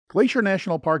Glacier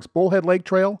National Park's Bullhead Lake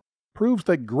Trail proves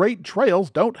that great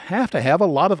trails don't have to have a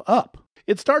lot of up.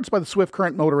 It starts by the Swift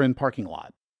Current Motor Inn parking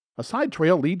lot. A side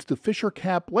trail leads to Fisher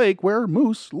Cap Lake, where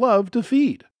moose love to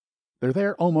feed. They're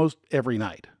there almost every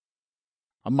night.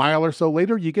 A mile or so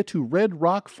later, you get to Red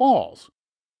Rock Falls,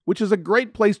 which is a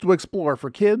great place to explore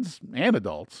for kids and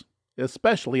adults,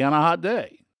 especially on a hot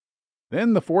day.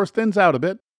 Then the forest thins out a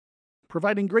bit,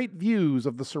 providing great views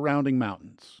of the surrounding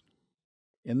mountains.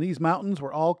 And these mountains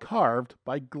were all carved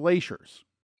by glaciers.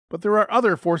 But there are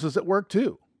other forces at work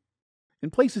too.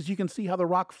 In places you can see how the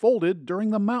rock folded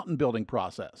during the mountain building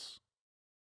process.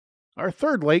 Our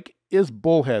third lake is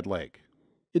Bullhead Lake.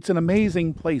 It's an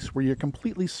amazing place where you're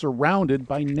completely surrounded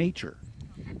by nature.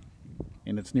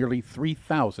 And it's nearly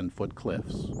 3,000-foot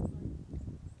cliffs.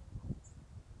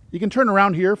 You can turn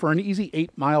around here for an easy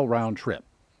 8-mile round trip.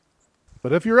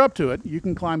 But if you're up to it, you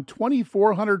can climb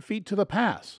 2,400 feet to the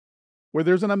pass, where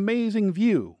there's an amazing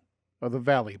view of the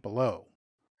valley below,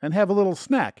 and have a little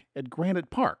snack at Granite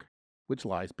Park, which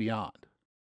lies beyond.